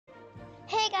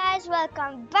guys,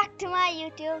 welcome back to my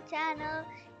YouTube channel.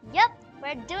 Yup,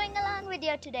 we're doing a long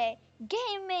video today.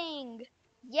 Gaming!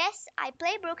 Yes, I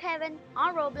play BrookHaven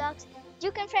on Roblox.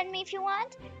 You can friend me if you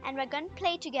want, and we're gonna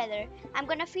play together. I'm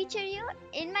gonna feature you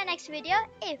in my next video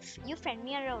if you friend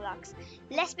me on Roblox.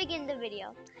 Let's begin the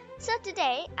video. So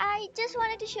today, I just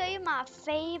wanted to show you my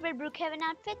favorite BrookHaven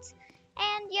outfits.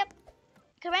 And yep,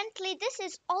 currently this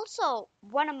is also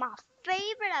one of my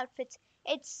favorite outfits.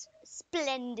 It's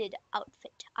splendid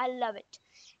outfit. I love it.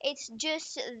 It's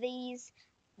just this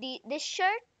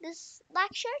shirt, this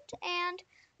black shirt, and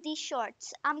these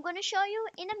shorts. I'm gonna show you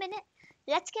in a minute.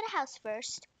 Let's get a house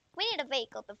first. We need a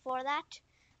vehicle before that.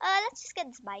 Let's just get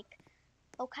this bike.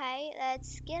 Okay,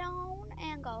 let's get on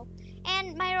and go.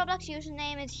 And my Roblox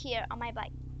username is here on my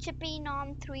bike.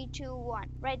 ChippyNom321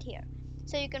 right here.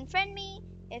 So you can friend me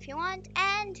if you want,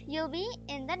 and you'll be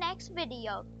in the next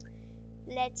video.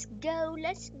 Let's go,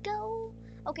 let's go.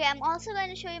 Okay, I'm also going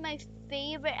to show you my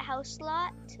favorite house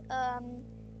lot.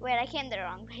 Wait, I came the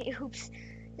wrong way. Oops.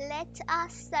 Let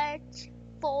us search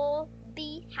for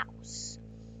the house.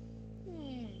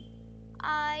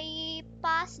 I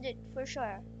passed it for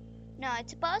sure. No,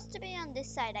 it's supposed to be on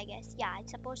this side, I guess. Yeah,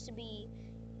 it's supposed to be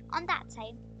on that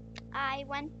side. I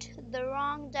went the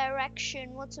wrong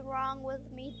direction. What's wrong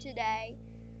with me today?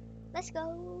 Let's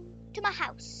go to my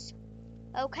house.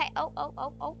 Okay,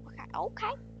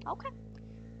 okay.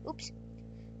 Oops.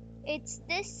 It's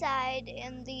this side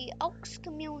in the Oaks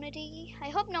community. I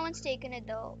hope no one's taken it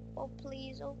though. Oh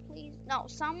please, oh please. No,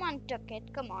 someone took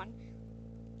it. Come on.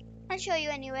 I'll show you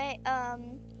anyway.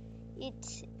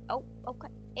 Okay.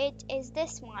 It is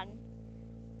this one.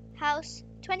 House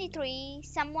 23.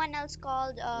 Someone else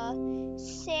called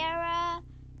Sarah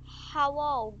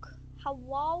Hawog.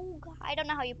 I don't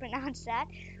know how you pronounce that,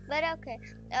 but okay.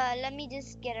 Let me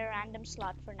just get a random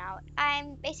slot for now.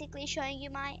 I'm basically showing you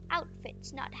my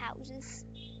outfits, not houses.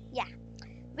 Yeah,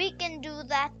 we can do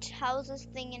that houses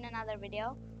thing in another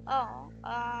video.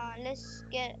 Let's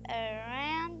get a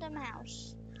random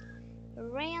house.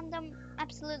 Random,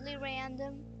 absolutely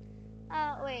random.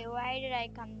 Wait, why did I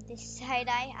come this side?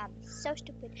 I am so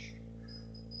stupid.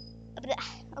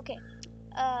 Okay,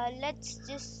 let's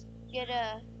just get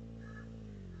a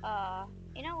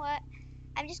you know what?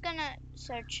 I'm just gonna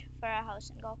search for a house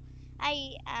and go.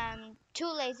 I am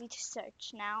too lazy to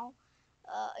search now.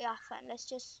 Yeah, fine. Let's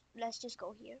just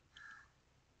go here.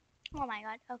 Oh my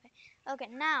God. Okay.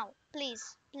 Now,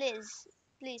 please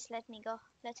let me go.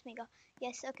 Let me go.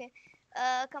 Yes. Okay.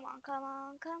 Come on.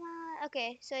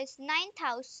 Okay. So it's ninth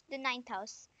house, the ninth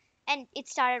house, and it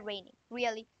started raining.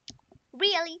 Really?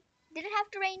 Did it have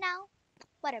to rain now?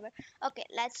 Whatever. Okay.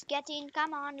 Let's get in.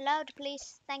 Come on, loud,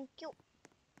 please. Thank you.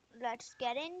 Let's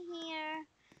get in here.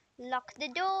 Lock the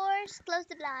doors. Close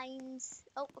the blinds.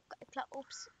 Oh, okay,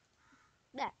 oops.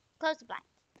 There. Close the blinds.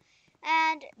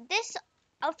 And this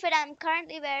outfit I'm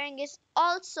currently wearing is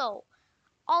also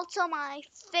my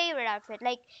favorite outfit.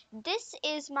 Like, this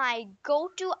is my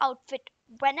go-to outfit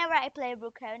whenever I play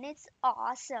BrookHaven. It's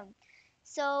awesome.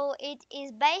 So it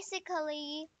is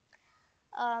basically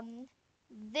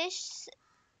this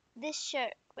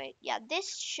shirt. Wait, yeah,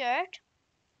 this shirt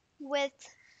with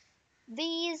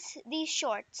these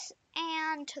shorts,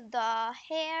 and the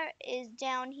hair is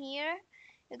down here.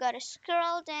 You gotta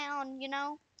scroll down,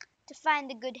 to find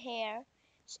the good hair.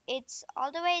 It's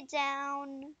all the way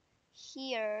down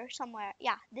here somewhere.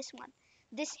 Yeah, this one,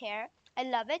 this hair, I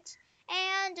love it.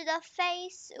 And the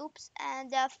face, and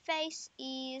the face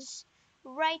is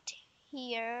right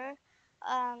here.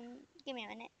 Give me a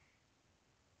minute.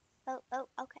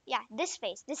 Okay. Yeah, this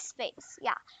face.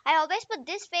 Yeah, I always put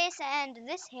this face and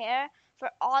this hair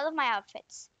for all of my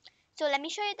outfits. So let me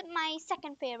show you my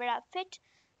second favorite outfit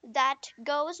that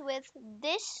goes with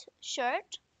this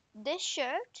shirt,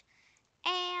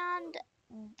 and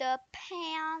the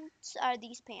pants are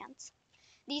these pants.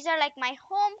 These are like my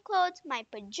home clothes, my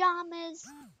pajamas,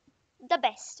 the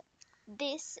best.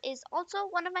 This is also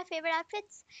one of my favorite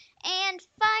outfits. And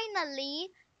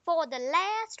finally, for the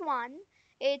last one,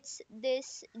 it's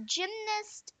this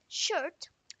gymnast shirt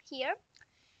here,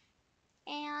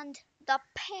 and the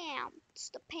pants.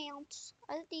 The pants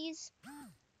are these.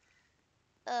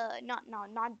 Not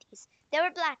these. They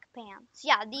were black pants.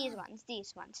 Yeah, these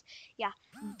ones. Yeah,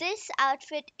 this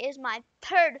outfit is my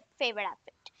third favorite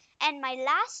outfit. And my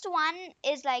last one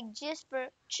is like just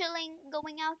for chilling,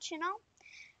 going out.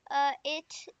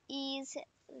 It is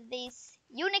this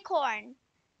unicorn.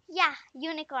 Yeah,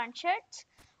 unicorn shirt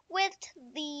with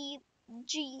these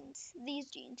jeans.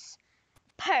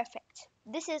 Perfect.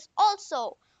 This is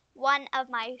also one of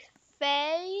my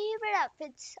favorite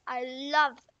outfits. I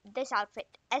love this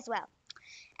outfit as well.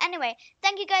 Anyway,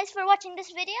 thank you guys for watching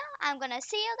this video. I'm gonna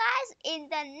see you guys in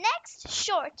the next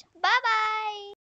short. Bye bye.